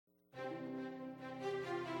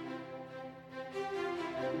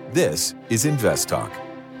This is InvestTalk.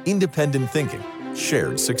 Independent thinking,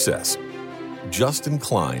 shared success. Justin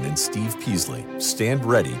Klein and Steve Peasley stand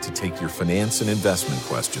ready to take your finance and investment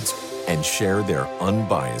questions and share their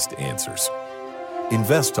unbiased answers.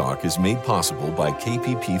 InvestTalk is made possible by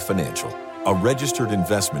KPP Financial, a registered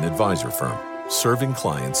investment advisor firm serving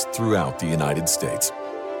clients throughout the United States.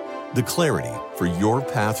 The clarity for your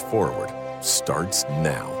path forward starts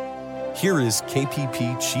now. Here is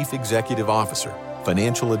KPP Chief Executive Officer,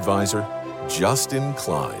 Financial Advisor, Justin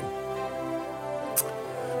Klein.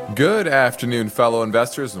 Good afternoon, fellow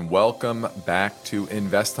investors, and welcome back to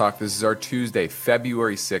InvestTalk. This is our Tuesday,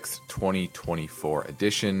 February 6th, 2024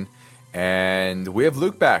 edition. And we have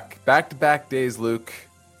Luke back. Back-to-back days, Luke.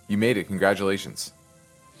 You made it. Congratulations.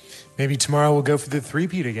 Maybe tomorrow we'll go for the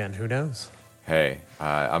three-peat again. Who knows? Hey,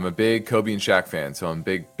 I'm a big Kobe and Shaq fan, so I'm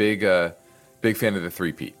big fan of the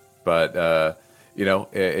three-peat. But,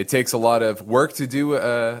 it takes a lot of work to do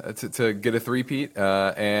to get a three-peat,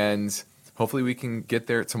 and hopefully we can get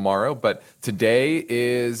there tomorrow. But today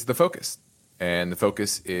is the focus, and the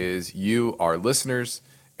focus is you, our listeners,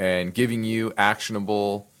 and giving you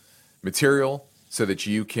actionable material so that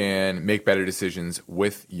you can make better decisions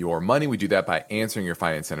with your money. We do that by answering your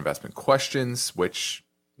finance and investment questions, which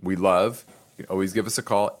we love. You can always give us a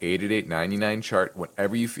call, 888-99-CHART,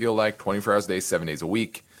 whenever you feel like, 24 hours a day, 7 days a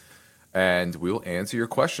week. And we'll answer your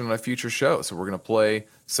question on a future show. So we're going to play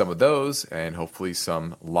some of those and hopefully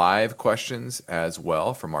some live questions as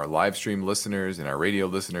well from our live stream listeners and our radio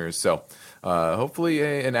listeners. So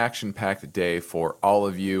hopefully an action-packed day for all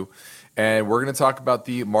of you. And we're going to talk about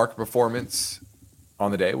the market performance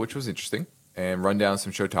on the day, which was interesting, and run down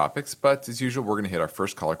some show topics. But as usual, we're going to hit our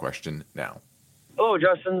first caller question now. Hello,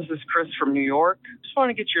 Justin. This is Chris from New York. Just want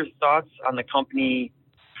to get your thoughts on the company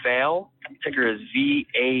Vale. Ticker is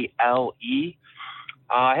VALE.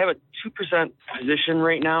 I have a 2% position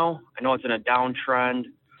right now. I know it's in a downtrend.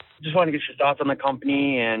 Just want to get your thoughts on the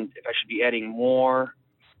company and if I should be adding more.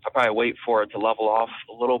 I'll probably wait for it to level off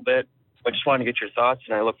a little bit. But just want to get your thoughts,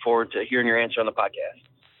 and I look forward to hearing your answer on the podcast.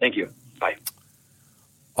 Thank you. Bye.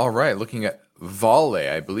 All right. Looking at Vale,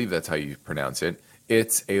 I believe that's how you pronounce it.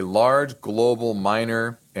 It's a large global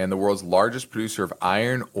miner and the world's largest producer of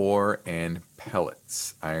iron ore and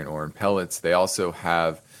pellets. They also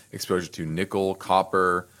have exposure to nickel,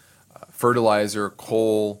 copper, fertilizer,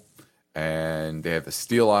 coal, and they have a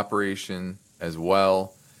steel operation as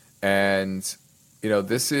well. And,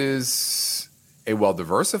 this is a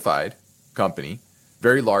well-diversified company,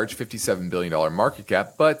 very large, $57 billion market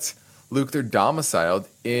cap, but Luke, they're domiciled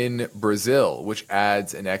in Brazil, which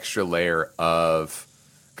adds an extra layer of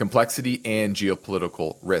complexity and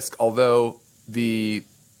geopolitical risk. Although the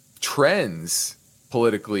trends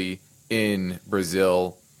politically in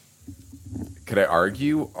Brazil, could I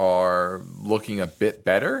argue, are looking a bit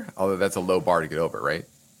better, although that's a low bar to get over, right?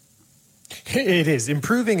 It is.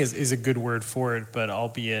 Improving is a good word for it, but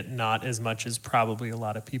albeit not as much as probably a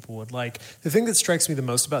lot of people would like. The thing that strikes me the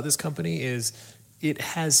most about this company is it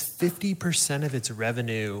has 50% of its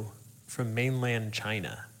revenue from mainland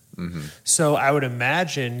China. Mm-hmm. So I would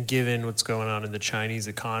imagine, given what's going on in the Chinese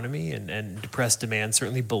economy and depressed demand,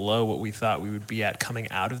 certainly below what we thought we would be at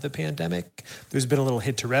coming out of the pandemic, there's been a little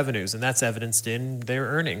hit to revenues, and that's evidenced in their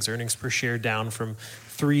earnings. Earnings per share down from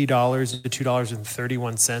 $3 to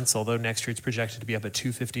 $2.31, although next year it's projected to be up at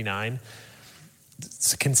 $2.59.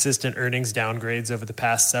 It's consistent earnings downgrades over the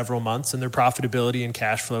past several months, and their profitability and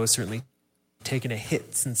cash flow has certainly taken a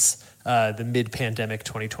hit since the mid-pandemic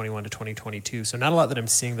 2021 to 2022. So not a lot that I'm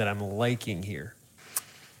seeing that I'm liking here.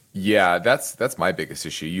 Yeah, that's my biggest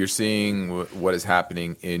issue. You're seeing what is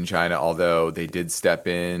happening in China, although they did step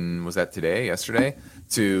in, was that yesterday,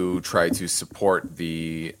 to try to support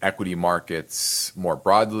the equity markets more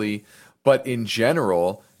broadly. But in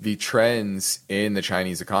general, the trends in the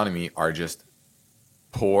Chinese economy are just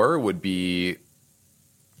poor, would be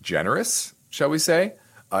generous, shall we say.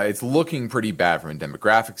 It's looking pretty bad from a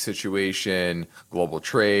demographic situation, global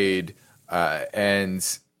trade,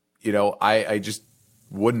 and I just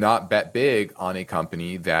would not bet big on a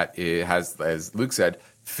company that has, as Luke said,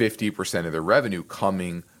 50% of their revenue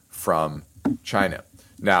coming from China.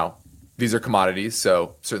 Now, these are commodities,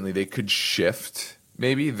 so certainly they could shift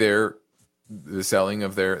maybe the selling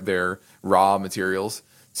of their raw materials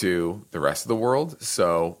to the rest of the world.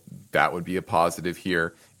 So that would be a positive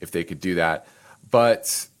here if they could do that.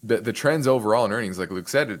 But the trends overall in earnings, like Luke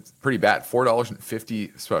said, it's pretty bad.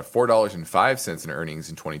 $4.05 in earnings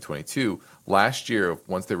in 2022. Last year,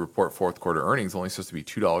 once they report fourth quarter earnings, only supposed to be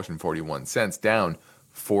 $2.41, down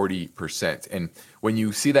 40%. And when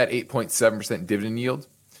you see that 8.7% dividend yield,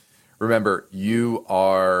 remember, you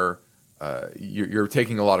are you're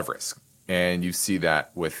taking a lot of risk, and you see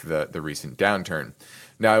that with the recent downturn.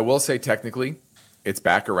 Now, I will say technically, it's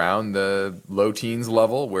back around the low teens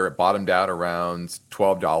level where it bottomed out around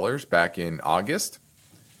 $12 back in August.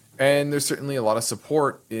 And there's certainly a lot of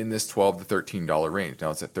support in this $12 to $13 range.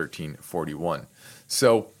 Now it's at $13.41.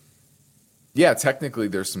 So, yeah, technically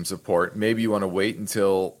there's some support. Maybe you want to wait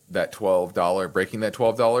until that $12, breaking that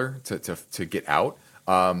 $12 to get out.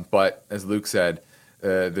 But as Luke said,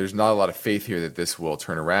 there's not a lot of faith here that this will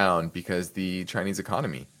turn around because the Chinese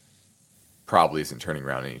economy probably isn't turning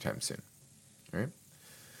around anytime soon. Right?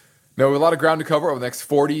 Now, we have a lot of ground to cover over the next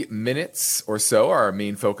 40 minutes or so. Our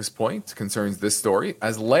main focus point concerns this story.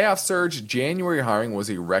 As layoff surge, January hiring was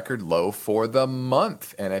a record low for the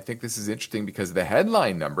month. And I think this is interesting because the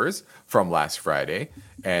headline numbers from last Friday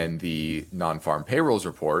and the non-farm payrolls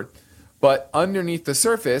report, but underneath the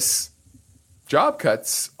surface, job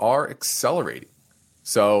cuts are accelerating.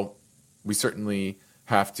 So we certainly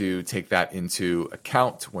have to take that into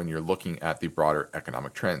account when you're looking at the broader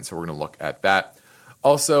economic trends. So we're going to look at that.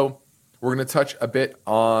 Also, we're going to touch a bit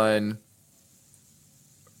on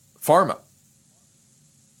pharma.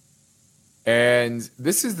 And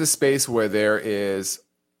this is the space where there is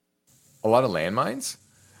a lot of landmines,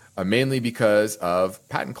 mainly because of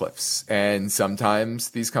patent cliffs. And sometimes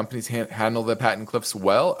these companies handle the patent cliffs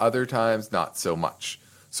well, other times not so much.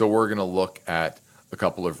 So we're going to look at a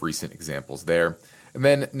couple of recent examples there. And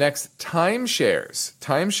then next, timeshares.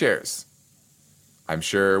 Timeshares. I'm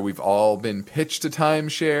sure we've all been pitched a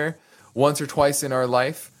timeshare once or twice in our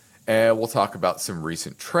life, and we'll talk about some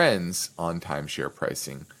recent trends on timeshare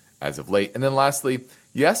pricing as of late. And then lastly,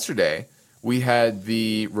 yesterday, we had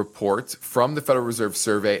the report from the Federal Reserve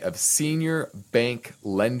survey of senior bank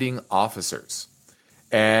lending officers.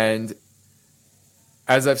 And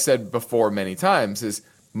as I've said before many times, is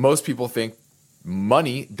most people think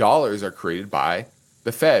money, dollars are created by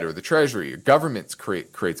the Fed or the Treasury, or governments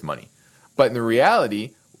creates money. But in the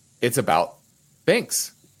reality, it's about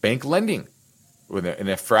banks, bank lending. In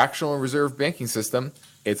a fractional reserve banking system,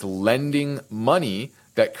 it's lending money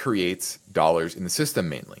that creates dollars in the system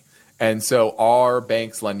mainly. And so are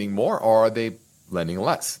banks lending more or are they lending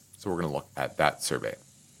less? So we're going to look at that survey.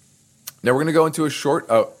 Now we're going to go into we're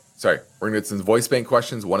going to get some voice bank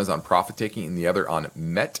questions. One is on profit taking and the other on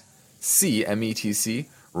METC, M-E-T-C,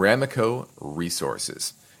 Ramaco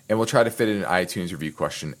Resources. And we'll try to fit in an iTunes review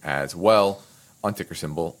question as well on ticker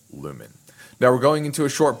symbol Lumen. Now we're going into a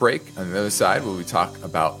short break. On the other side, we'll be talking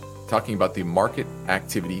about the market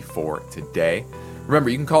activity for today. Remember,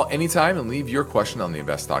 you can call anytime and leave your question on the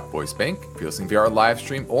InvestTalk Voice Bank. If you're listening via our live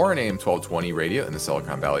stream or an AM 1220 radio in the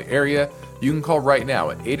Silicon Valley area, you can call right now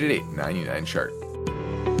at 888-99-CHART.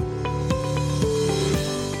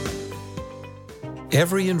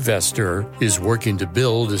 Every investor is working to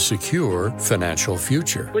build a secure financial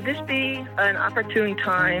future. Would this be an opportune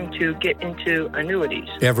time to get into annuities?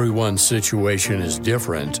 Everyone's situation is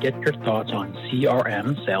different. Get your thoughts on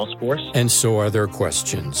CRM, Salesforce. And so are their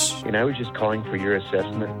questions. And I was just calling for your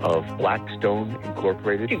assessment of Blackstone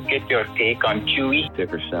Incorporated. To get your take on QE.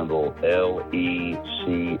 Ticker symbol LECO.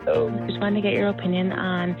 Just wanted to get your opinion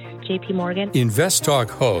on JP Morgan. InvestTalk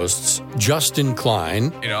hosts Justin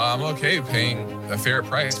Klein. I'm okay paying a fair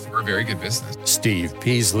price for a very good business. Steve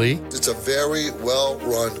Peasley. It's a very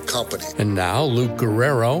well-run company. And now Luke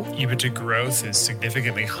Guerrero. EBITDA growth is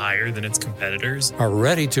significantly higher than its competitors. Are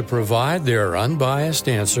ready to provide their unbiased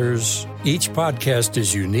answers. Each podcast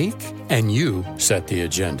is unique, and you set the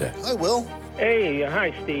agenda. I will. Hey,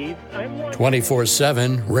 hi, Steve.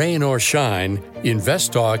 24/7, rain or shine,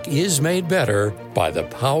 InvestTalk is made better by the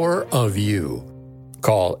power of you.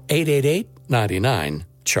 Call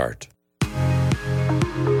 888-99-CHART.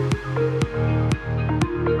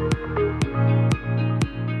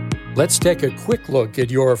 Let's take a quick look at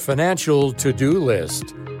your financial to-do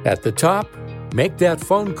list. At the top, make that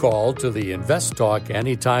phone call to the InvestTalk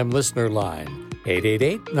Anytime Listener line,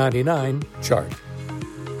 888-99-CHART.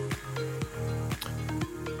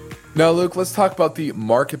 Now, Luke, let's talk about the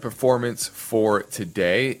market performance for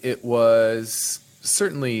today. It was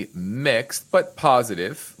certainly mixed, but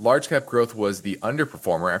positive. Large cap growth was the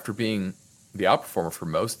underperformer after being the outperformer for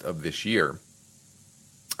most of this year.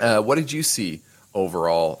 What did you see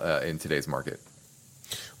overall in today's market?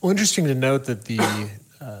 Well, interesting to note that the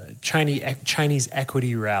Chinese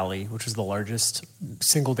equity rally, which was the largest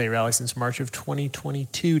single-day rally since March of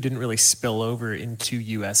 2022, didn't really spill over into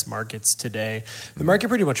U.S. markets today. The market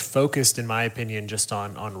pretty much focused, in my opinion, just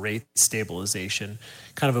on rate stabilization,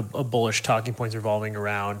 kind of a bullish talking points revolving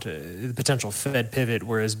around the potential Fed pivot,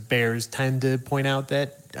 whereas bears tend to point out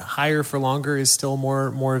that higher for longer is still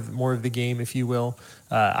more of the game, if you will.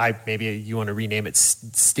 Maybe you want to rename it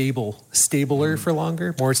stabler for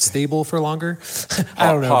longer, more stable for longer.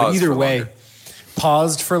 I don't know, but either way,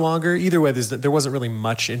 paused for longer. Either way, there wasn't really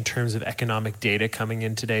much in terms of economic data coming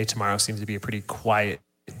in today. Tomorrow seems to be a pretty quiet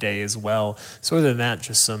day as well. So other than that,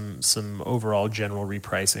 just some overall general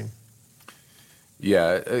repricing.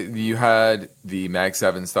 Yeah, you had the Mag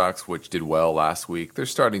 7 stocks, which did well last week. They're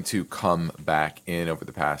starting to come back in over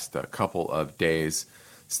the past couple of days.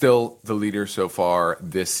 Still the leader so far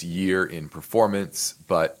this year in performance,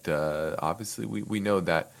 but obviously we know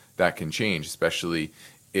that can change, especially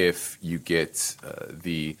if you get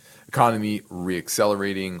the economy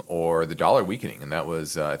reaccelerating or the dollar weakening. And that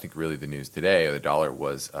was, I think, really the news today. The dollar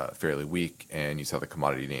was fairly weak, and you saw the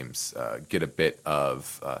commodity names get a bit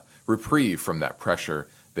of reprieve from that pressure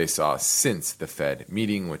they saw since the Fed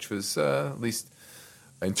meeting, which was at least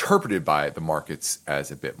interpreted by the markets as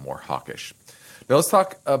a bit more hawkish. Now let's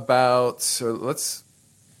talk about, let's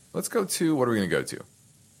go to, what are we going to go to?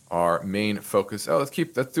 Our main focus. Let's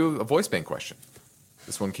do a voice bank question.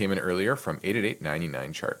 This one came in earlier from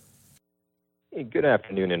 888-99-CHART. Hey, good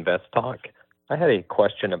afternoon, InvestTalk. I had a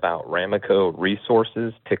question about Ramaco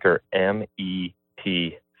Resources, ticker METC.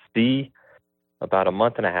 About a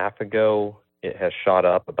month and a half ago, it has shot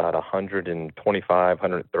up about 125,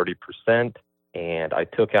 130%, and I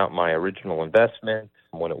took out my original investment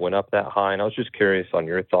when it went up that high, and I was just curious on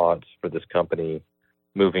your thoughts for this company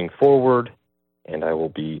moving forward, and I will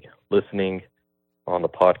be listening on the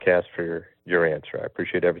podcast for your answer. I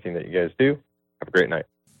appreciate everything that you guys do. Have a great night.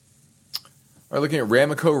 All right, looking at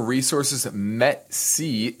Ramaco Resources,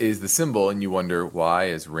 METC is the symbol, and you wonder, why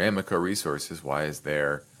is Ramaco Resources, why is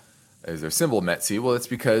their symbol METC? Well, it's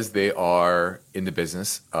because they are in the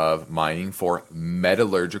business of mining for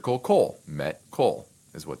metallurgical coal. Met coal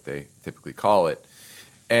is what they typically call it.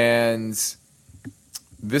 And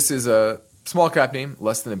this is a small cap name,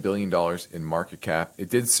 less than $1 billion in market cap. It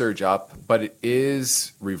did surge up, but it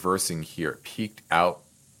is reversing here. It peaked out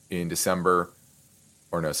in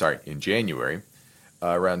in January,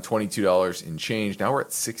 around $22 in change. Now we're at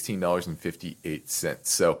 $16.58.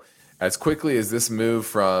 So as quickly as this moved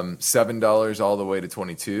from $7 all the way to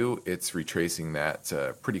 $22, it's retracing that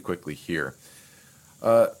pretty quickly here.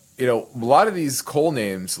 A lot of these coal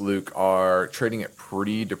names, Luke, are trading at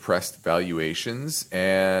pretty depressed valuations,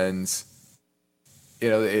 and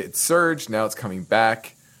it surged. Now it's coming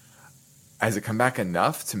back. Has it come back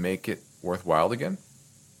enough to make it worthwhile again?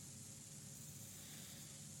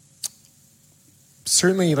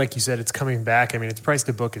 Certainly, like you said, it's coming back. I mean, its price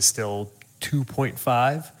to book is still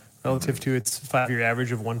 2.5 relative to its 5-year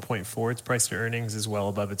average of 1.4. Its price to earnings is well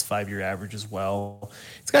above its 5-year average as well.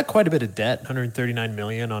 It's got quite a bit of debt, $139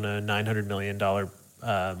 million on a $900 million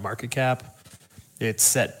market cap. It's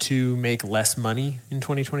set to make less money in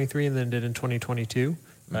 2023 than it did in 2022,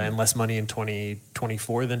 and less money in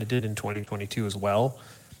 2024 than it did in 2022 as well.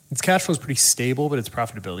 Its cash flow is pretty stable, but its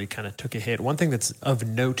profitability kind of took a hit. One thing that's of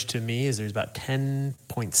note to me is there's about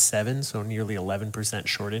 10.7, so nearly 11%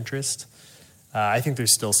 short interest. I think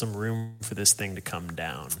there's still some room for this thing to come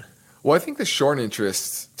down. Well, I think the short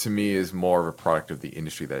interest to me is more of a product of the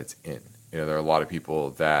industry that it's in. There are a lot of people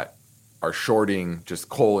that are shorting just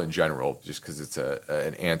coal in general, just because it's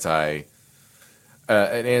an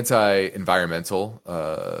anti-environmental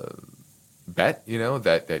bet.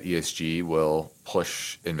 That ESG will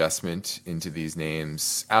push investment into these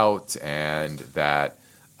names out, and that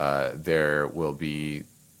there will be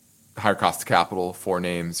higher cost of capital for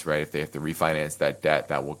names, right? If they have to refinance that debt,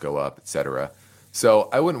 that will go up, et cetera. So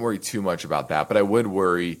I wouldn't worry too much about that, but I would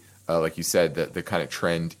worry, like you said, that the kind of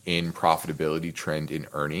trend in profitability, trend in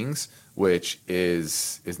earnings, which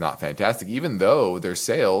is not fantastic, even though their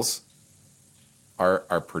sales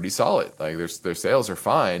are pretty solid. Like their sales are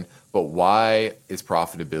fine, but why is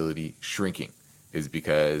profitability shrinking? Is it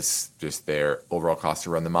because just their overall cost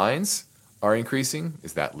to run the mines are increasing?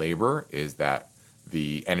 Is that labor? Is that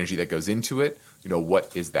the energy that goes into it?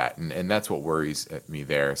 What is that? And that's what worries me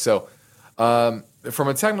there. So from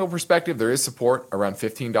a technical perspective, there is support around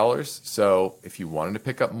 $15. So if you wanted to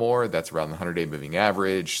pick up more, that's around the 100-day moving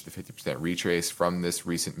average, the 50% retrace from this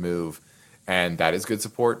recent move, and that is good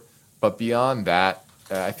support. But beyond that,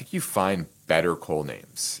 I think you find better coal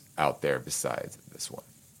names out there besides this one.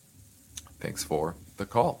 Thanks for the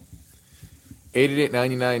call.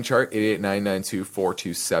 888-99-CHART,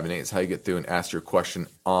 888-992-4278 is how you get through and ask your question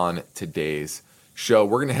on today's show.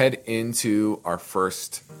 We're going to head into our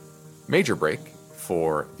first major break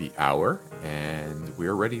for the hour, and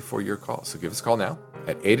we're ready for your call. So give us a call now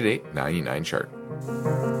at 888-99-CHART.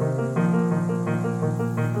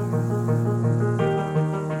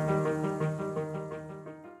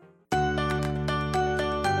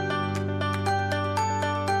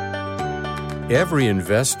 Every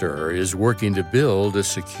investor is working to build a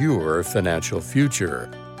secure financial future.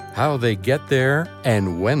 How they get there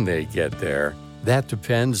and when they get there, that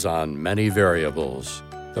depends on many variables.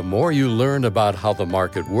 The more you learn about how the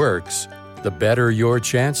market works, the better your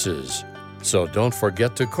chances. So don't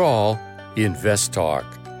forget to call InvestTalk,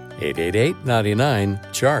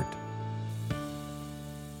 888-99-CHART.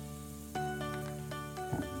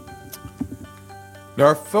 Now,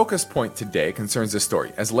 our focus point today concerns this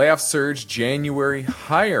story. As layoffs surged, January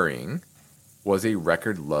hiring was a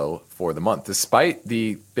record low for the month. Despite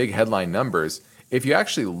the big headline numbers, if you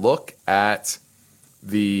actually look at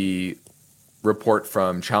the report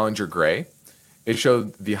from Challenger Gray, it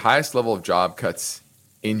showed the highest level of job cuts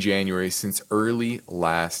in January since early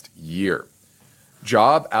last year. The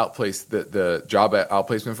job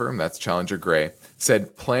outplacement firm, that's Challenger Gray,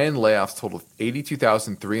 said planned layoffs totaled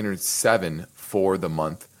 82,307 for the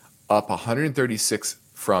month, up 136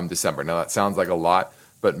 from December. Now, that sounds like a lot,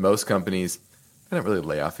 but most companies, they don't really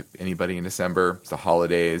lay off anybody in December. It's the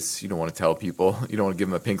holidays. You don't want to tell people. You don't want to give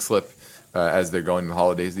them a pink slip as they're going to the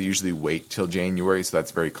holidays. They usually wait till January, so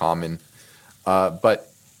that's very common. But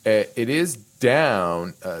it is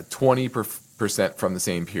down 20% from the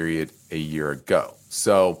same period a year ago.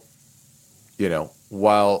 So,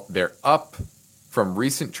 while they're up from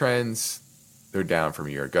recent trends, they're down from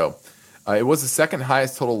a year ago. It was the second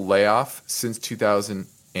highest total layoff since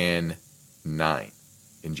 2009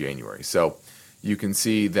 in January. So you can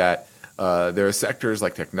see that there are sectors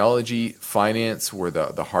like technology, finance were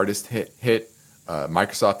the hardest hit.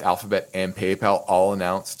 Microsoft, Alphabet, and PayPal all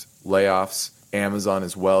announced layoffs. Amazon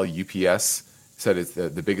as well. UPS said it's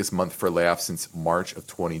the biggest month for layoffs since March of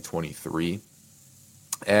 2023.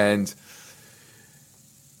 And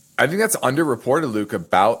I think that's underreported, Luke,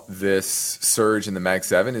 about this surge in the Mag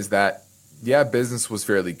 7 is that, yeah, business was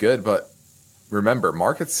fairly good, but remember,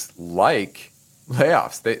 markets like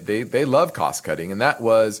layoffs. They love cost cutting, and that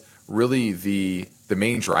was really the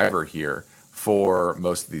main driver here for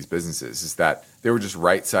most of these businesses is that they were just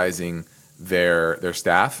right-sizing their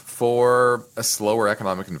staff for a slower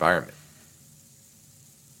economic environment.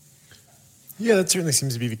 Yeah, that certainly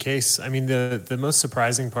seems to be the case. I mean, the most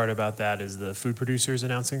surprising part about that is the food producers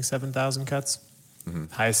announcing 7,000 cuts,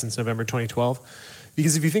 highest since November 2012.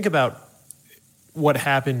 Because if you think about what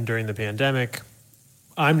happened during the pandemic,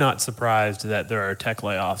 I'm not surprised that there are tech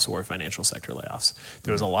layoffs or financial sector layoffs.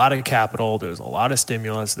 There was a lot of capital, there was a lot of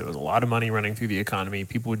stimulus, there was a lot of money running through the economy.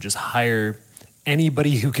 People would just hire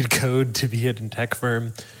anybody who could code to be at a tech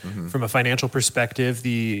firm. From a financial perspective,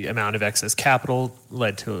 the amount of excess capital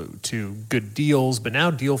led to good deals, but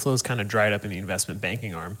now deal flow's kind of dried up in the investment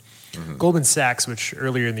banking arm. Goldman Sachs, which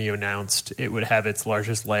earlier in the year announced it would have its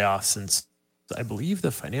largest layoff since, I believe,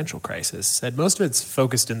 the financial crisis, said most of it's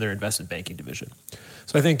focused in their investment banking division.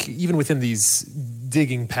 So I think even within these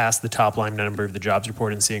digging past the top line number of the jobs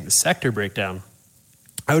report and seeing the sector breakdown,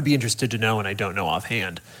 I would be interested to know, and I don't know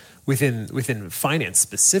offhand, within finance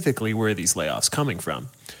specifically, where are these layoffs coming from?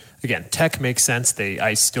 Again, tech makes sense.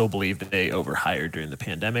 I still believe that they overhired during the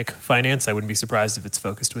pandemic. Finance, I wouldn't be surprised if it's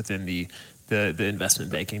focused within the investment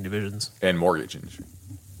banking divisions. And mortgage industry.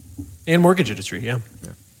 Yeah.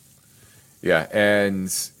 Yeah, and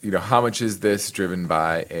how much is this driven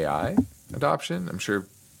by AI adoption? I'm sure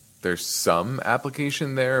there's some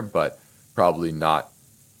application there, but probably not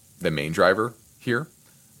the main driver here.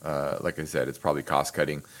 Like I said, it's probably cost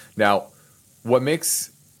cutting. Now, what makes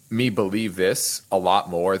me believe this a lot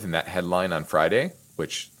more than that headline on Friday,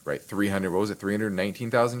 which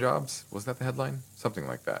 319,000 jobs? Was that the headline? Something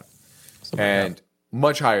like that.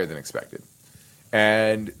 Much higher than expected.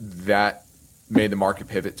 And that made the market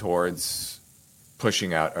pivot towards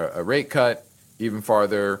pushing out a rate cut even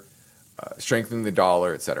farther, strengthening the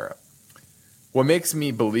dollar, etc. What makes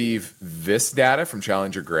me believe this data from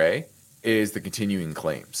Challenger Gray is the continuing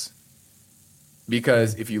claims.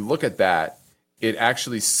 Because if you look at that, it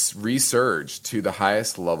actually resurged to the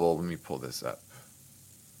highest level. Let me pull this up.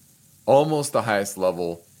 Almost the highest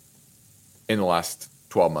level in the last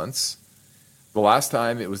 12 months. The last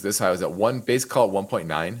time it was this high was at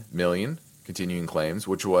 1.9 million continuing claims,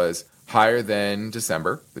 which was higher than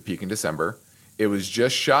December, the peak in December. It was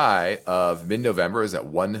just shy of mid-November. It was at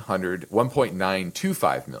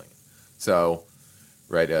 1.925 million. So,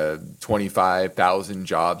 25,000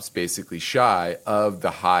 jobs basically shy of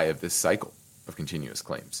the high of this cycle of continuous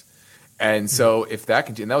claims. And so if that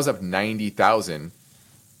continues, and that was up 90,000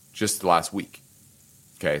 just last week.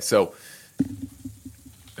 Okay, so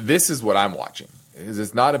this is what I'm watching.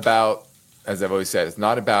 It's not about, as I've always said, it's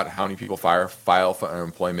not about how many people file for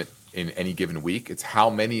unemployment in any given week. It's how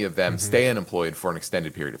many of them stay unemployed for an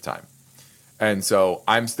extended period of time. And so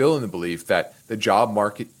I'm still in the belief that the job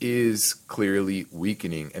market is clearly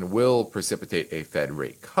weakening and will precipitate a Fed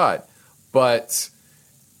rate cut. But,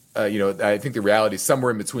 I think the reality is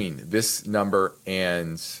somewhere in between this number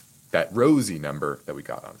and that rosy number that we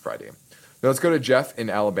got on Friday. Now let's go to Jeff in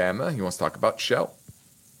Alabama. He wants to talk about Shell.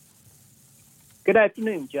 Good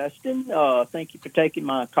afternoon, Justin. Thank you for taking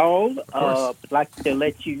my call. I'd like to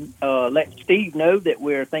let Steve know that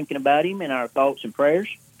we're thinking about him in our thoughts and prayers.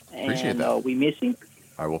 Appreciate that. We miss him.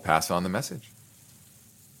 I will pass on the message.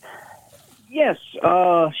 Yes,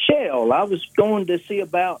 Shell. I was going to see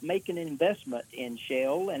about making an investment in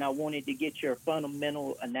Shell, and I wanted to get your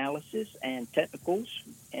fundamental analysis and technicals,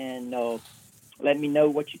 and let me know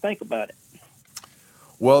what you think about it.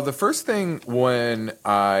 Well, the first thing when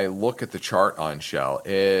I look at the chart on Shell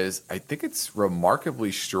is I think it's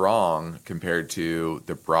remarkably strong compared to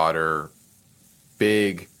the broader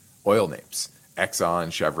big oil names,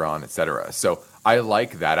 Exxon, Chevron, etc. So I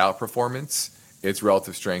like that outperformance. Its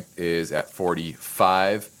relative strength is at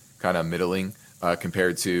 45, kind of middling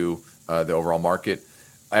compared to the overall market.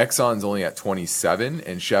 Exxon's only at 27,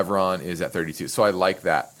 and Chevron is at 32. So I like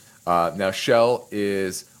that. Now, Shell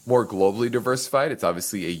is more globally diversified. It's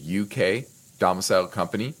obviously a UK domiciled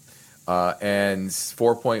company and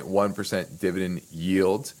 4.1% dividend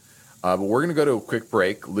yield. But we're going to go to a quick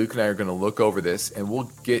break. Luke and I are going to look over this, and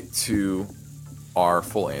we'll get to our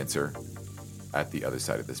full answer at the other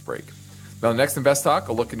side of this break. Now, next Invest Talk,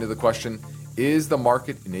 I'll look into the question, is the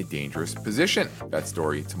market in a dangerous position? That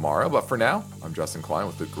story tomorrow. But for now, I'm Justin Klein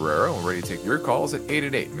with Luke Guerrero, and we're ready to take your calls at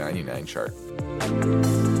 888-99-CHART.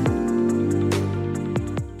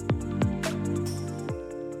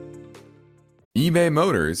 eBay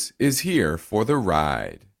Motors is here for the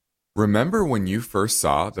ride. Remember when you first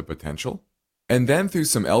saw the potential? And then through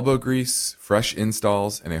some elbow grease, fresh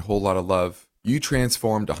installs, and a whole lot of love, you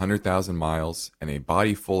transformed 100,000 miles and a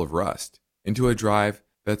body full of rust into a drive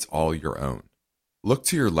that's all your own. Look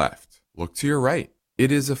to your left. Look to your right.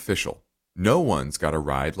 It is official. No one's got a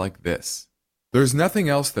ride like this. There's nothing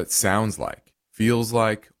else that sounds like, feels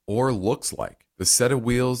like, or looks like the set of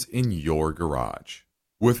wheels in your garage.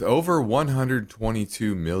 With over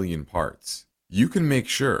 122 million parts, you can make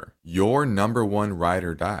sure your number one ride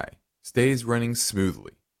or die stays running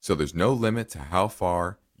smoothly, so there's no limit to how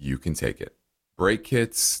far you can take it. Brake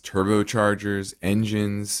kits, turbochargers,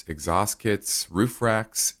 engines, exhaust kits, roof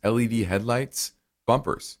racks, LED headlights,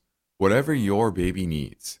 bumpers, whatever your baby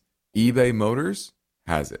needs, eBay Motors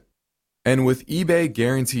has it. And with eBay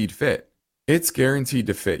Guaranteed Fit, it's guaranteed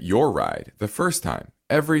to fit your ride the first time,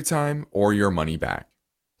 every time, or your money back.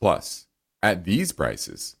 Plus, at these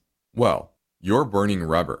prices, well, you're burning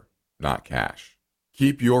rubber, not cash.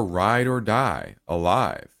 Keep your ride or die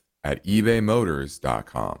alive at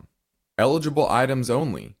ebaymotors.com. Eligible items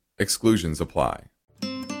only. Exclusions apply.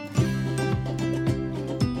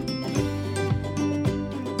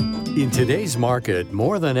 In today's market,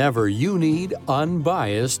 more than ever, you need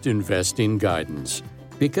unbiased investing guidance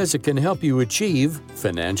because it can help you achieve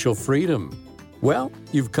financial freedom. Well,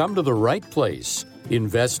 you've come to the right place.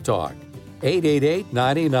 InvestTalk,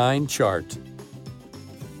 888-99-CHART.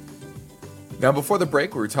 Now, before the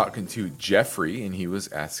break, we were talking to Jeffrey, and he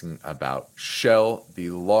was asking about Shell,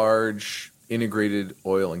 the large integrated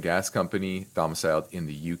oil and gas company domiciled in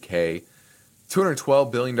the UK.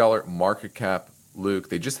 $212 billion market cap, Luke.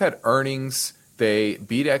 They just had earnings. They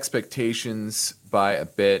beat expectations by a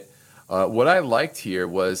bit. What I liked here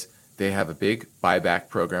was they have a big buyback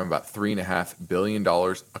program, about $3.5 billion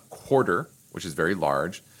a quarter, which is very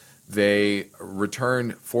large. They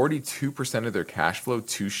returned 42% of their cash flow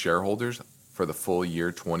to shareholders for the full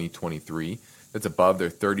year 2023. That's above their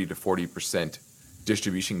 30 to 40%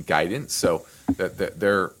 distribution guidance. So that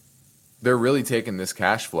they're really taking this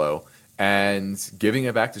cash flow and giving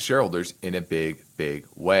it back to shareholders in a big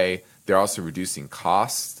way. They're also reducing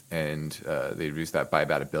costs, and they reduced that by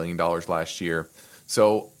about $1 billion last year.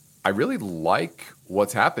 So I really like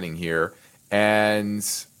what's happening here, and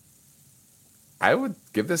I would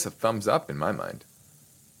give this a thumbs up in my mind.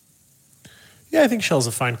 Yeah, I think Shell's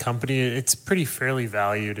a fine company. It's pretty fairly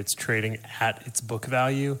valued. It's trading at its book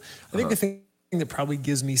value. I think the thing that probably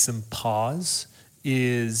gives me some pause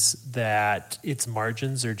is that its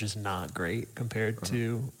margins are just not great compared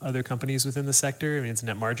to other companies within the sector. I mean, its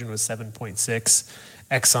net margin was 7.6.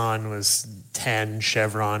 Exxon was 10.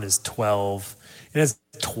 Chevron is 12. It has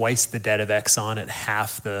twice the debt of Exxon at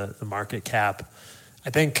half the market cap.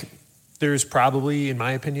 I think there's probably, in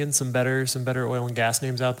my opinion, some better oil and gas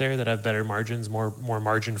names out there that have better margins, more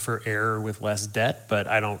margin for error with less debt, but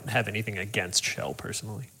I don't have anything against Shell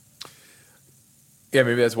personally. Yeah,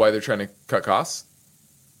 maybe that's why they're trying to cut costs.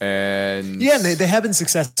 And yeah, and they have been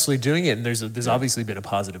successfully doing it, and there's obviously been a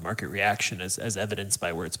positive market reaction as evidenced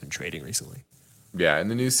by where it's been trading recently. Yeah, and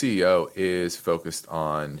the new CEO is focused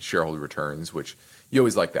on shareholder returns, which you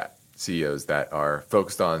always like that. CEOs that are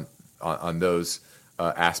focused on those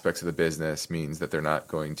aspects of the business means that they're not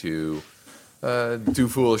going to do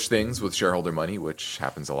foolish things with shareholder money, which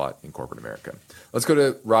happens a lot in corporate America. Let's go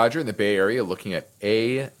to Roger in the Bay Area looking at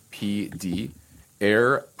APD,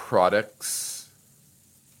 Air Products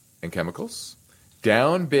and Chemicals.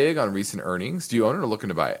 Down big on recent earnings. Do you own it or looking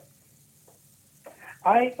to buy it?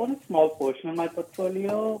 I own a small portion of my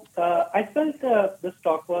portfolio. I felt the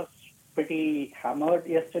stock was pretty hammered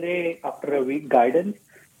yesterday after a weak guidance.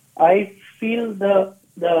 I feel the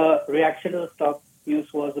reaction to the stock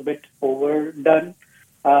news was a bit overdone.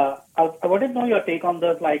 I wanted to know your take on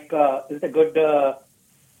this. Like, is it a good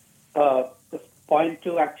point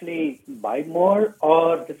to actually buy more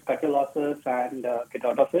or just cut your losses and get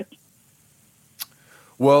out of it?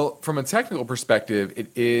 Well, from a technical perspective,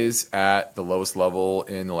 it is at the lowest level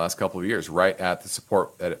in the last couple of years, right at the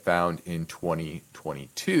support that it found in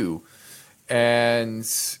 2022. And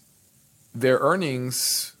their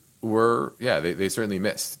earnings were, they certainly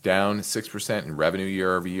missed. Down 6% in revenue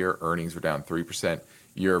year over year. Earnings were down 3%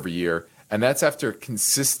 year over year. And that's after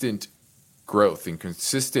consistent growth and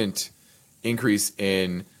consistent increase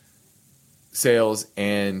in sales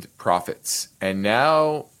and profits. And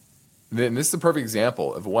now, then this is the perfect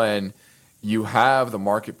example of when you have the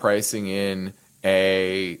market pricing in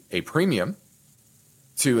a premium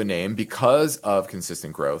to a name because of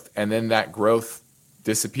consistent growth, and then that growth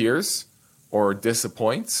disappears or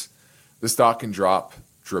disappoints, the stock can drop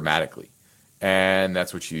dramatically. And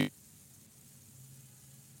that's what you...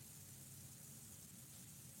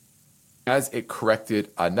 As it corrected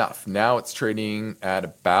enough. Now it's trading at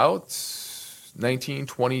about 19,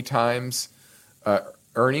 20 times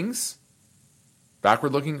earnings,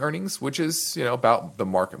 backward-looking earnings, which is, about the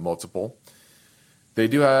market multiple. They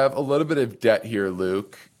do have a little bit of debt here,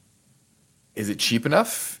 Luke. Is it cheap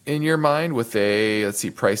enough in your mind with a,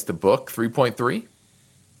 price to book, 3.3?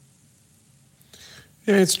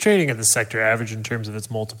 Yeah, it's trading at the sector average in terms of its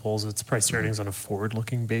multiples. Its price to earnings on a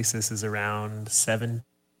forward-looking basis is around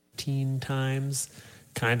 17 times.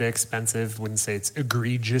 Kind of expensive. Wouldn't say it's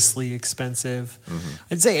egregiously expensive.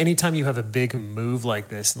 I'd say anytime you have a big move like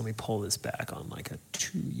this, let me pull this back on like a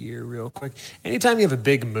 2-year real quick. Anytime you have a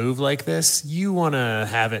big move like this, you want to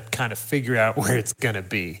have it kind of figure out where it's going to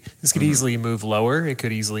be. This could easily move lower. It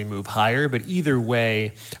could easily move higher. But either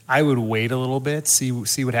way, I would wait a little bit, see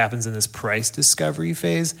what happens in this price discovery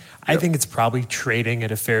phase. I think it's probably trading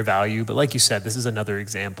at a fair value. But like you said, this is another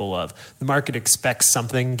example of the market expects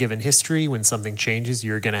something given history. When something changes,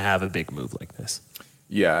 you're going to have a big move like this.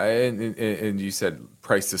 Yeah, and you said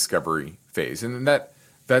price discovery phase, and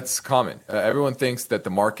that's common. Everyone thinks that the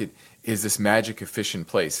market is this magic efficient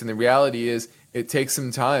place, and the reality is it takes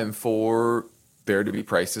some time for there to be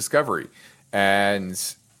price discovery,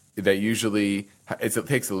 and that usually it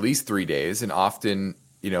takes at least 3 days, and often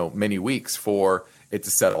many weeks for it to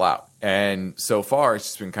settle out. And so far, it's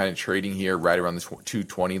just been kind of trading here right around the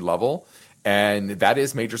 220 level, and that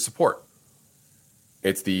is major support.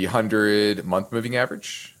 It's the 100-month moving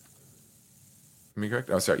average. Am I correct?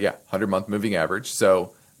 Oh, sorry. Yeah, 100-month moving average.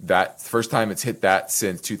 So that first time it's hit that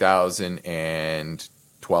since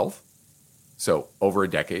 2012. So over a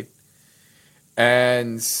decade.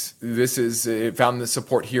 And it found the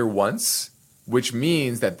support here once, which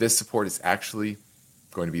means that this support is actually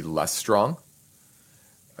going to be less strong.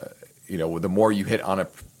 The more you hit on a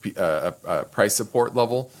price support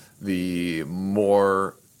level, the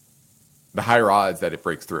higher odds that it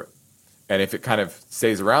breaks through. And if it kind of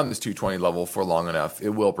stays around this 220 level for long enough,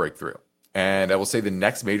 it will break through. And I will say the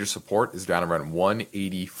next major support is down around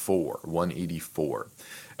 184.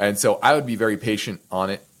 And so I would be very patient on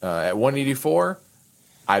it. At 184,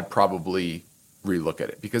 I'd probably relook at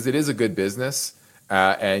it because it is a good business.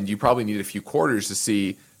 And you probably need a few quarters to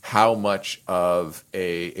see how much of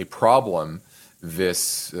a problem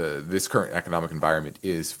this current economic environment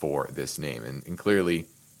is for this name. And clearly,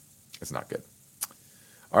 it's not good.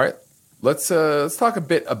 All right, let's talk a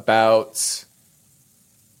bit about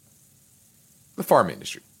the pharma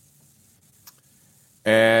industry.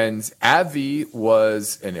 And AbbVie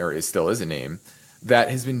was an area, still is a name, that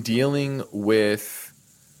has been dealing with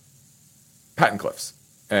patent cliffs.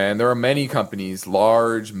 And there are many companies,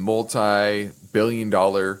 large,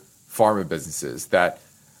 multi-billion-dollar pharma businesses that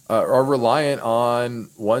are reliant on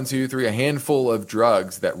a handful of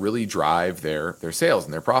drugs that really drive their sales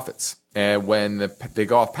and their profits. And when they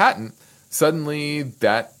go off patent, suddenly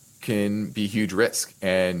that can be huge risk.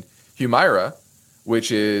 And Humira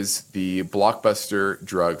which is the blockbuster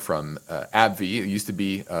drug from AbbVie. It used to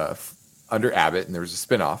be under Abbott, and there was a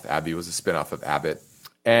spinoff. AbbVie was a spinoff of Abbott.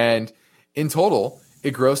 And in total,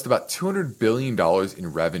 it grossed about $200 billion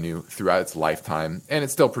in revenue throughout its lifetime, and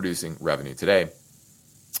it's still producing revenue today.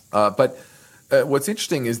 But what's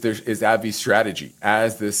interesting is AbbVie's strategy,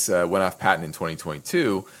 as this went off patent in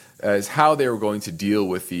 2022, is how they were going to deal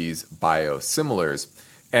with these biosimilars.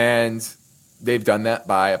 And they've done that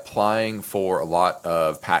by applying for a lot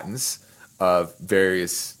of patents of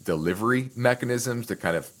various delivery mechanisms to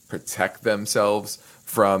kind of protect themselves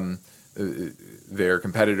from their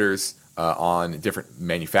competitors on different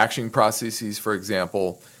manufacturing processes, for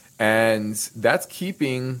example. And that's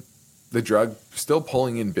keeping the drug still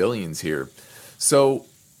pulling in billions here. So,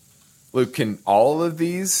 Luke, can all of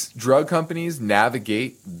these drug companies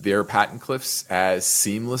navigate their patent cliffs as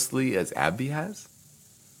seamlessly as AbbVie has?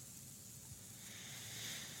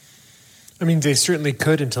 I mean, they certainly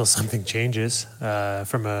could until something changes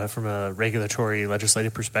from a regulatory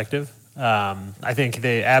legislative perspective. I think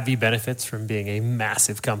AbbVie benefits from being a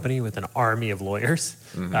massive company with an army of lawyers.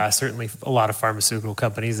 Certainly a lot of pharmaceutical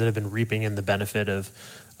companies that have been reaping in the benefit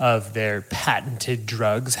of their patented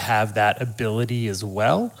drugs have that ability as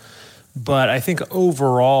well. But I think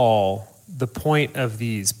overall, the point of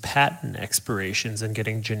these patent expirations and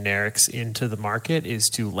getting generics into the market is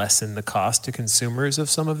to lessen the cost to consumers of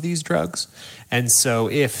some of these drugs. And so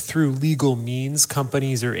if through legal means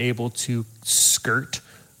companies are able to skirt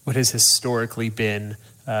what has historically been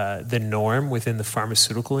the norm within the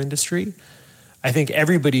pharmaceutical industry, I think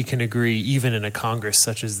everybody can agree, even in a Congress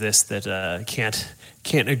such as this, that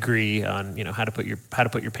can't agree on how to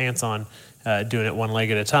put your pants on, doing it one leg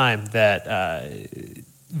at a time, that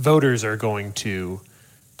voters are going to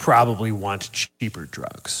probably want cheaper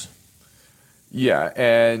drugs. Yeah,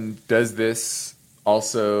 and does this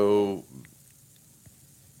also,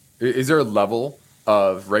 is there a level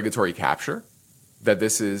of regulatory capture that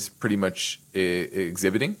this is pretty much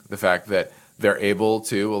exhibiting? The fact that they're able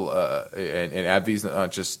to, and AbbVie's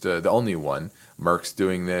not just the only one, Merck's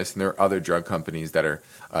doing this, and there are other drug companies that are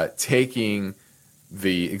taking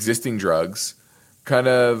the existing drugs, kind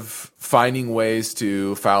of finding ways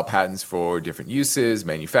to file patents for different uses,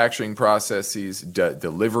 manufacturing processes,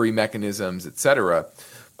 delivery mechanisms, etc.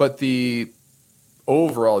 But the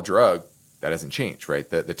overall drug, that hasn't changed, right?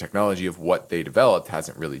 The technology of what they developed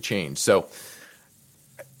hasn't really changed. So,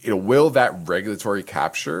 will that regulatory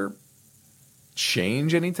capture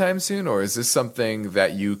change anytime soon, or is this something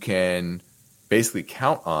that you can basically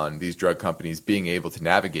count on these drug companies being able to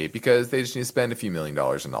navigate because they just need to spend a few $1 million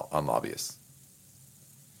on lobbyists?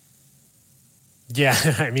 Yeah,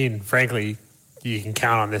 I mean, frankly, you can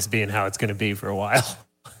count on this being how it's going to be for a while.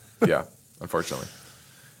 Yeah, unfortunately.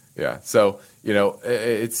 Yeah, so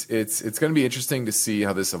it's going to be interesting to see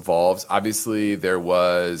how this evolves. Obviously, there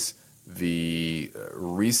was the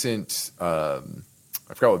recent I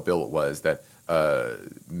forgot what bill it was that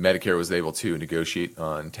Medicare was able to negotiate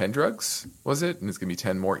on 10 drugs, was it? And it's going to be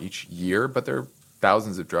 10 more each year, but there are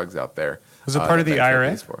thousands of drugs out there. Was it part of the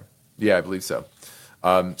IRA? Yeah, I believe so.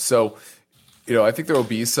 I think there will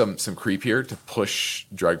be some creep here to push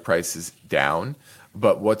drug prices down.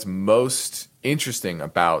 But what's most interesting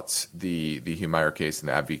about the Humira case and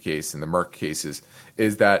the AbbVie case and the Merck cases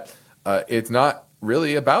is that it's not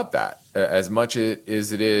really about that as much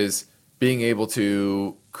as it is being able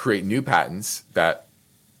to create new patents that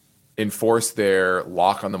enforce their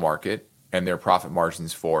lock on the market and their profit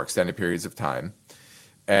margins for extended periods of time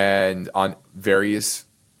and on various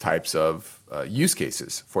types of use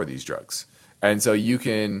cases for these drugs. And so you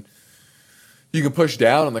can push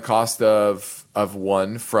down on the cost of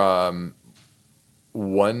one from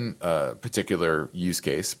one particular use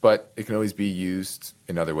case, but it can always be used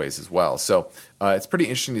in other ways as well. So it's pretty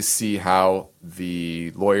interesting to see how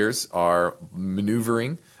the lawyers are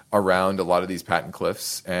maneuvering around a lot of these patent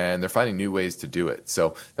cliffs, and they're finding new ways to do it.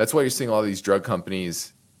 So that's why you're seeing a lot of these drug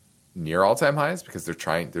companies near all-time highs, because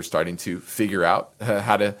they're starting to figure out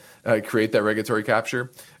how to create that regulatory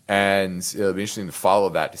capture. And it'll be interesting to follow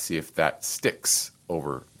that to see if that sticks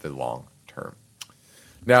over the long term.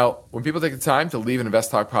 Now, when people take the time to leave an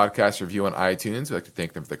InvestTalk podcast review on iTunes, we'd like to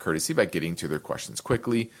thank them for the courtesy by getting to their questions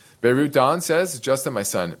quickly. Beirut Don says, Justin, my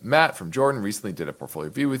son Matt from Jordan recently did a portfolio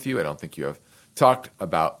review with you. I don't think you have talked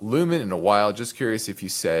about Lumen in a while. Just curious if you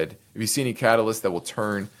see any catalyst that will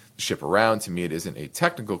turn the ship around. To me, it isn't a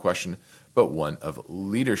technical question, but one of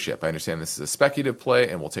leadership. I understand this is a speculative play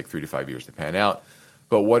and will take 3 to 5 years to pan out.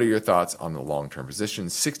 But what are your thoughts on the long-term position?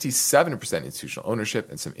 67% institutional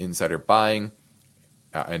ownership and some insider buying.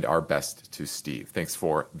 And our best to Steve. Thanks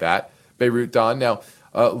for that, Beirut Don. Now,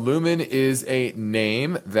 Lumen is a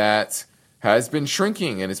name that has been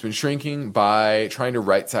shrinking, and it's been shrinking by trying to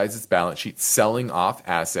right-size its balance sheet, selling off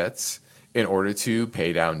assets in order to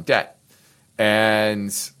pay down debt.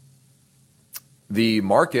 And the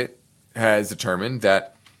market has determined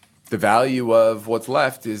that the value of what's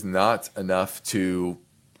left is not enough to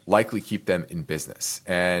likely keep them in business.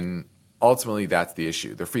 And ultimately, that's the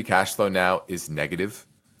issue. Their free cash flow now is negative.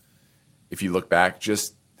 If you look back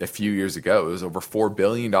just a few years ago, it was over $4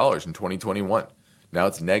 billion in 2021. Now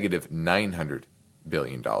it's negative $900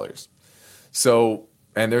 billion. So,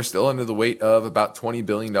 and they're still under the weight of about $20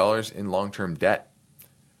 billion in long-term debt.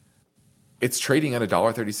 It's trading at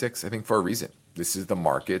 $1.36, I think, for a reason. This is the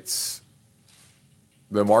market's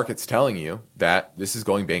telling you that this is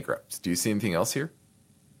going bankrupt. Do you see anything else here,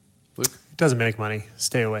 Luke? It doesn't make money.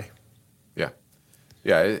 Stay away. Yeah.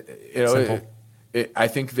 I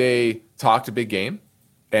think they talked a big game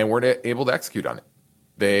and weren't able to execute on it.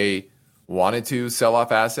 They wanted to sell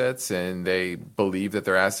off assets, and they believed that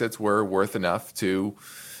their assets were worth enough to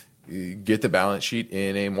get the balance sheet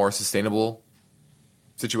in a more sustainable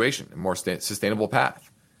situation, a more sustainable path.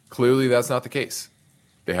 Clearly, that's not the case.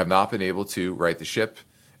 They have not been able to right the ship.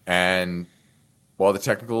 And while the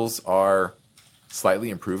technicals are slightly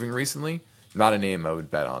improving recently, not a name I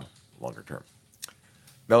would bet on longer term.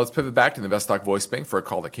 Now let's pivot back to the InvestTalk voice bank for a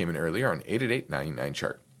call that came in earlier on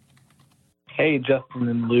 888-99-CHART. Hey, Justin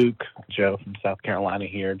and Luke. Joe from South Carolina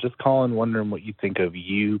here. Just calling, wondering what you think of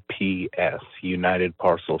UPS, United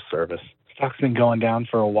Parcel Service. Stock's been going down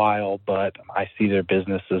for a while, but I see their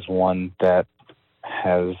business as one that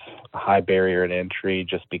has a high barrier to entry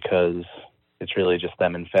just because it's really just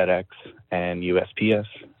them and FedEx and USPS.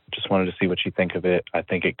 Just wanted to see what you think of it. I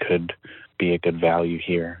think it could be a good value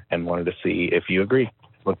here and wanted to see if you agree.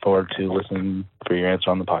 Look forward to listening for your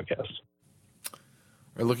answer on the podcast.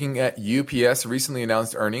 We're looking at UPS recently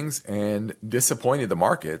announced earnings and disappointed the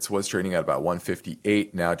markets. Was trading at about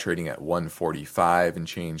 158, now trading at 145 and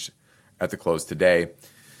changed at the close today.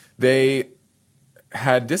 They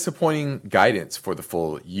had disappointing guidance for the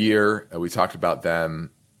full year. We talked about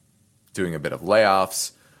them doing a bit of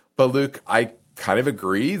layoffs. But Luke, I kind of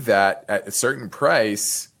agree that at a certain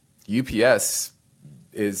price, UPS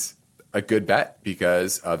is a good bet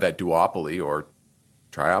because of that duopoly or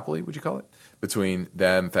triopoly, would you call it, between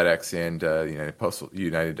them, FedEx, and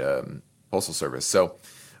United Postal Service. So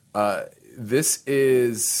this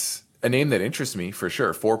is a name that interests me for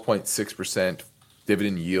sure. 4.6%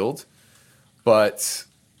 dividend yield. But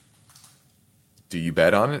do you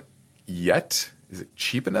bet on it yet? Is it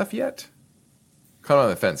cheap enough yet? Kind of on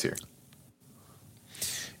the fence here.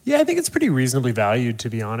 Yeah, I think it's pretty reasonably valued, to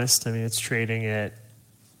be honest. I mean, it's trading at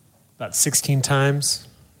about 16 times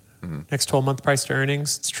next 12-month price to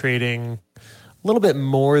earnings. It's trading a little bit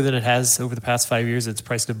more than it has over the past 5 years. It's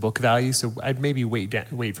priced to book value, so I'd maybe wait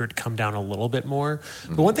for it to come down a little bit more.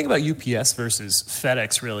 But one thing about UPS versus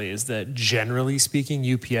FedEx really is that generally speaking,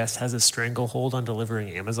 UPS has a stranglehold on delivering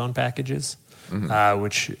Amazon packages,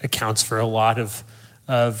 which accounts for a lot of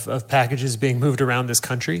packages being moved around this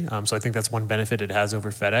country. So I think that's one benefit it has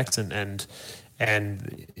over FedEx.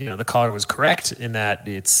 And you know, the caller was correct in that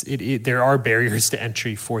there are barriers to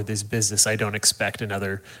entry for this business. I don't expect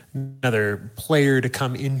another player to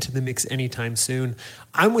come into the mix anytime soon.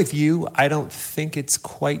 I'm with you. I don't think it's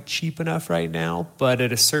quite cheap enough right now, but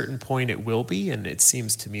at a certain point it will be, and it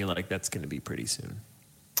seems to me like that's going to be pretty soon.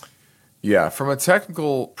 Yeah, from a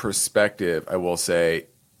technical perspective, I will say,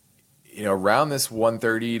 you know, around this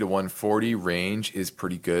 130 to 140 range is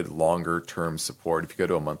pretty good longer term support. If you go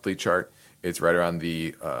to a monthly chart, it's right around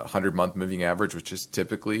the 100-month moving average, which is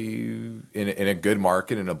typically in a good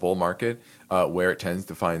market, in a bull market, where it tends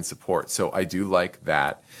to find support. So I do like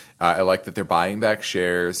that. I like that they're buying back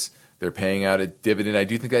shares. They're paying out a dividend. I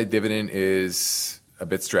do think that dividend is a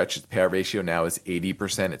bit stretched. Its payout ratio now is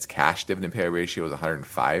 80%. Its cash dividend payout ratio is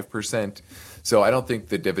 105%. So I don't think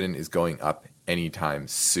the dividend is going up anytime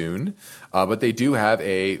soon. But they do have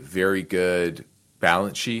a very good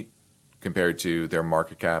balance sheet compared to their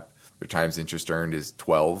market cap. Their times interest earned is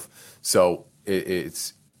 12. So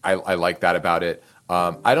I like that about it.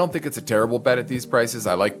 I don't think it's a terrible bet at these prices.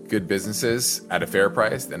 I like good businesses at a fair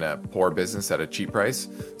price than a poor business at a cheap price.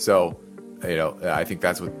 So, you know, I think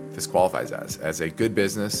that's what this qualifies as a good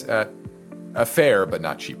business at a fair but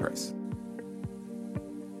not cheap price.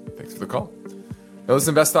 Thanks for the call. Now, this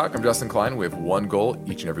is InvestTalk. I'm Justin Klein. We have one goal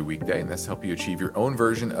each and every weekday, and that's to help you achieve your own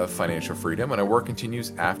version of financial freedom. And our work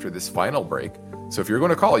continues after this final break. So if you're going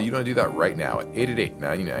to call, you want to do that right now at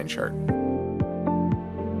 888-99-CHART.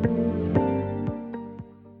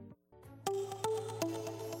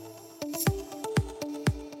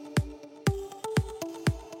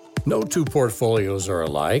 No two portfolios are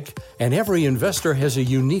alike, and every investor has a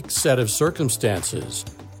unique set of circumstances.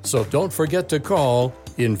 So don't forget to call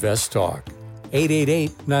InvestTalk.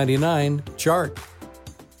 888-99-CHART.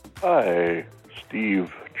 Hi,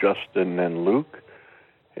 Steve, Justin, and Luke.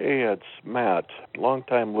 Hey, it's Matt,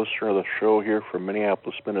 longtime listener of the show here from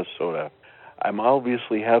Minneapolis, Minnesota. I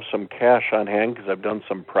obviously have some cash on hand because I've done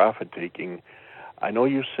some profit taking. I know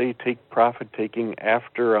you say take profit taking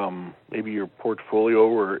after maybe your portfolio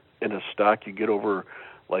or in a stock you get over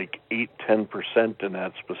like 8-10% in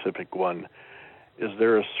that specific one. Is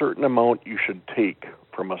there a certain amount you should take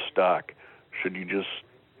from a stock? Should you just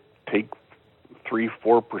take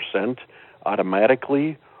 3-4%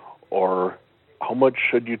 automatically, or how much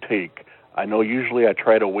should you take? I know usually I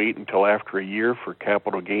try to wait until after a year for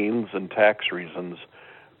capital gains and tax reasons,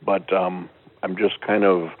 but I'm just kind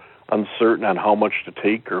of uncertain on how much to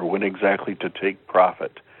take or when exactly to take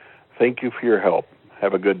profit. Thank you for your help.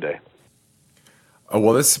 Have a good day.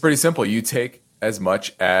 Well, this is pretty simple. You take as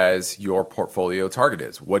much as your portfolio target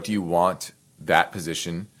is. What do you want that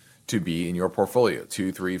position to be in your portfolio?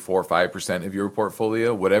 2, 3, 4, 5% of your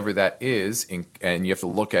portfolio, whatever that is. And you have to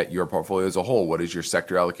look at your portfolio as a whole. What is your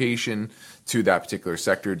sector allocation to that particular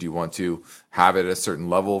sector? Do you want to have it at a certain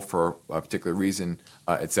level for a particular reason,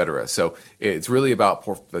 et cetera? So it's really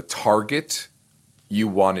about the target. You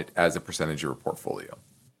want it as a percentage of your portfolio.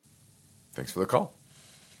 Thanks for the call.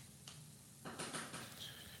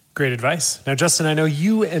 Great advice. Now, Justin, I know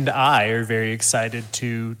you and I are very excited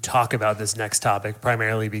to talk about this next topic,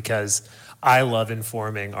 primarily because I love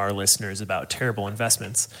informing our listeners about terrible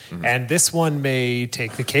investments. Mm-hmm. And this one may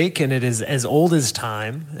take the cake, and it is as old as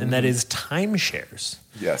time, and that is timeshares.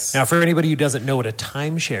 Yes. Now, for anybody who doesn't know what a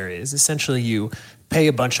timeshare is, essentially you pay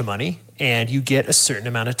a bunch of money and you get a certain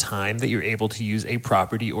amount of time that you're able to use a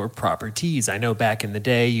property or properties. I know back in the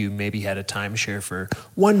day you maybe had a timeshare for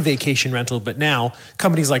one vacation rental, but now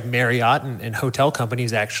companies like Marriott and hotel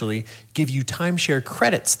companies actually give you timeshare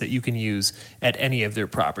credits that you can use at any of their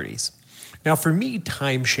properties. Now, for me,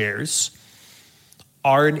 timeshares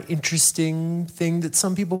are an interesting thing that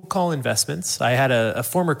some people call investments. I had a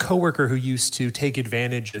former coworker who used to take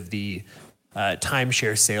advantage of the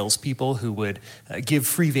timeshare salespeople who would give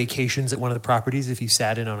free vacations at one of the properties if you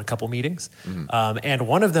sat in on a couple meetings. Mm-hmm. And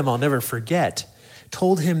one of them, I'll never forget,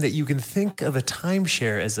 told him that you can think of a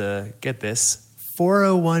timeshare as a, get this,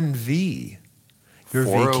 401v. Your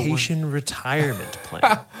vacation retirement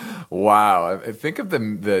plan. Wow. Think of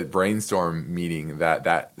the brainstorm meeting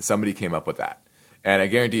that somebody came up with that. And I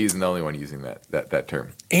guarantee he's the only one using that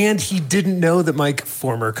term. And he didn't know that my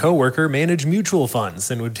former coworker managed mutual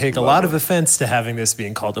funds and would take a lot of offense to having this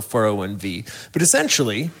being called a 401v. But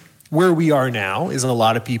essentially, where we are now is a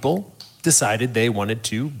lot of people decided they wanted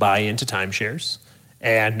to buy into timeshares.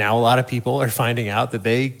 And now a lot of people are finding out that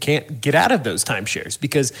they can't get out of those timeshares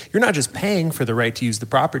because you're not just paying for the right to use the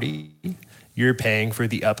property, you're paying for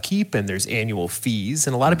the upkeep and there's annual fees.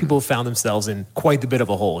 And a lot of people have found themselves in quite a bit of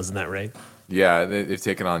a hole. Isn't that right? Yeah, they've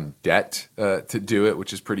taken on debt to do it,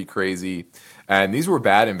 which is pretty crazy. And these were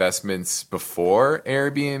bad investments before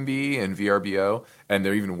Airbnb and VRBO, and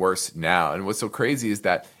they're even worse now. And what's so crazy is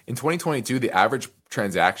that in 2022, the average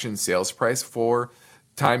transaction sales price for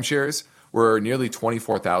timeshares were nearly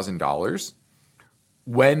 $24,000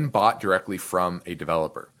 when bought directly from a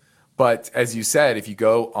developer. But as you said, if you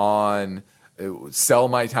go on Sell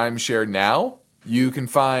My Timeshare Now, you can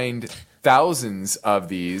find thousands of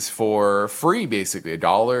these for free, basically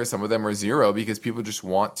 $1. Some of them are $0 because people just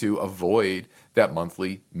want to avoid that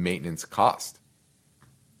monthly maintenance cost.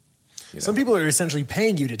 Some people are essentially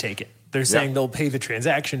paying you to take it. They're saying they'll pay the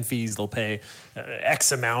transaction fees, they'll pay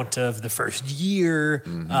X amount of the first year.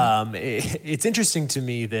 Mm-hmm. It's interesting to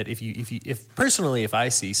me that if personally, if I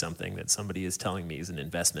see something that somebody is telling me is an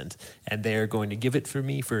investment and they're going to give it for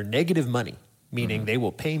me for negative money, meaning they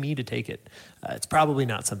will pay me to take it, it's probably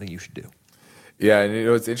not something you should do. Yeah,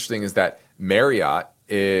 and what's interesting is that Marriott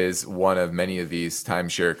is one of many of these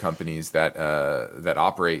timeshare companies that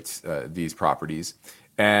operate these properties.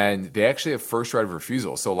 And they actually have first right of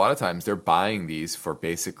refusal. So a lot of times they're buying these for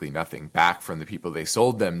basically nothing back from the people they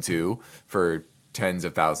sold them to for tens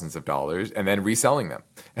of thousands of dollars and then reselling them.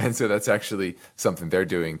 And so that's actually something they're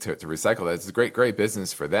doing to recycle that. It's a great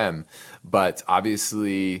business for them. But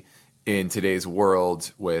obviously in today's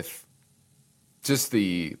world with just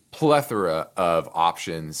the plethora of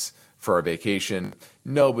options for a vacation,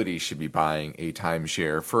 nobody should be buying a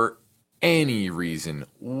timeshare for any reason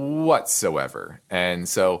whatsoever. And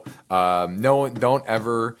so don't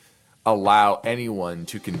ever allow anyone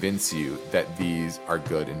to convince you that these are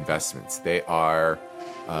good investments. They are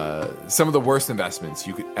some of the worst investments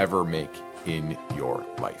you could ever make in your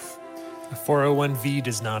life. A 401v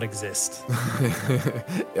does not exist.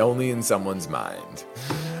 Only in someone's mind.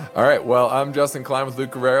 All right, well, I'm Justin Klein with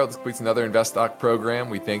Luke Guerrero. This completes another InvestTalk program.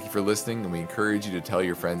 We thank you for listening, and we encourage you to tell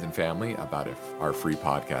your friends and family about our free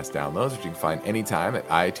podcast downloads, which you can find anytime at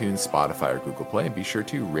iTunes, Spotify, or Google Play. And be sure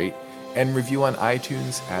to rate and review on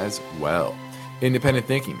iTunes as well. Independent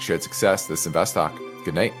thinking, shared success. This is InvestTalk.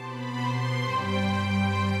 Good night.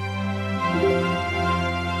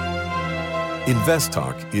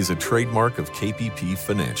 InvestTalk is a trademark of KPP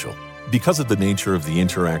Financial. Because of the nature of the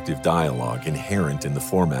interactive dialogue inherent in the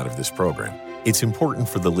format of this program, it's important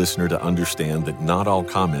for the listener to understand that not all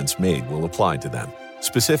comments made will apply to them.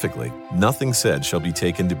 Specifically, nothing said shall be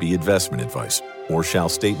taken to be investment advice, or shall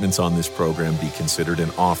statements on this program be considered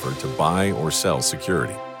an offer to buy or sell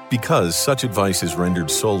security. Because such advice is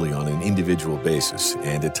rendered solely on an individual basis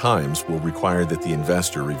and at times will require that the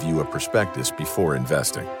investor review a prospectus before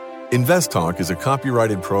investing. InvestTalk is a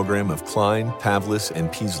copyrighted program of Klein, Pavlis, and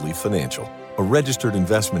Peasley Financial, a registered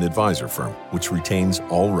investment advisor firm which retains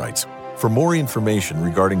all rights. For more information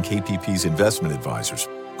regarding KPP's investment advisors,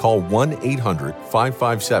 call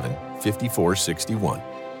 1-800-557-5461.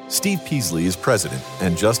 Steve Peasley is president,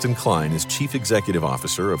 and Justin Klein is chief executive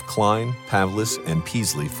officer of Klein, Pavlis, and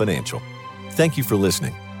Peasley Financial. Thank you for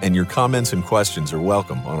listening, and your comments and questions are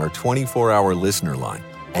welcome on our 24-hour listener line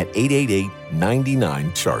at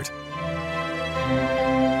 888-99-CHART.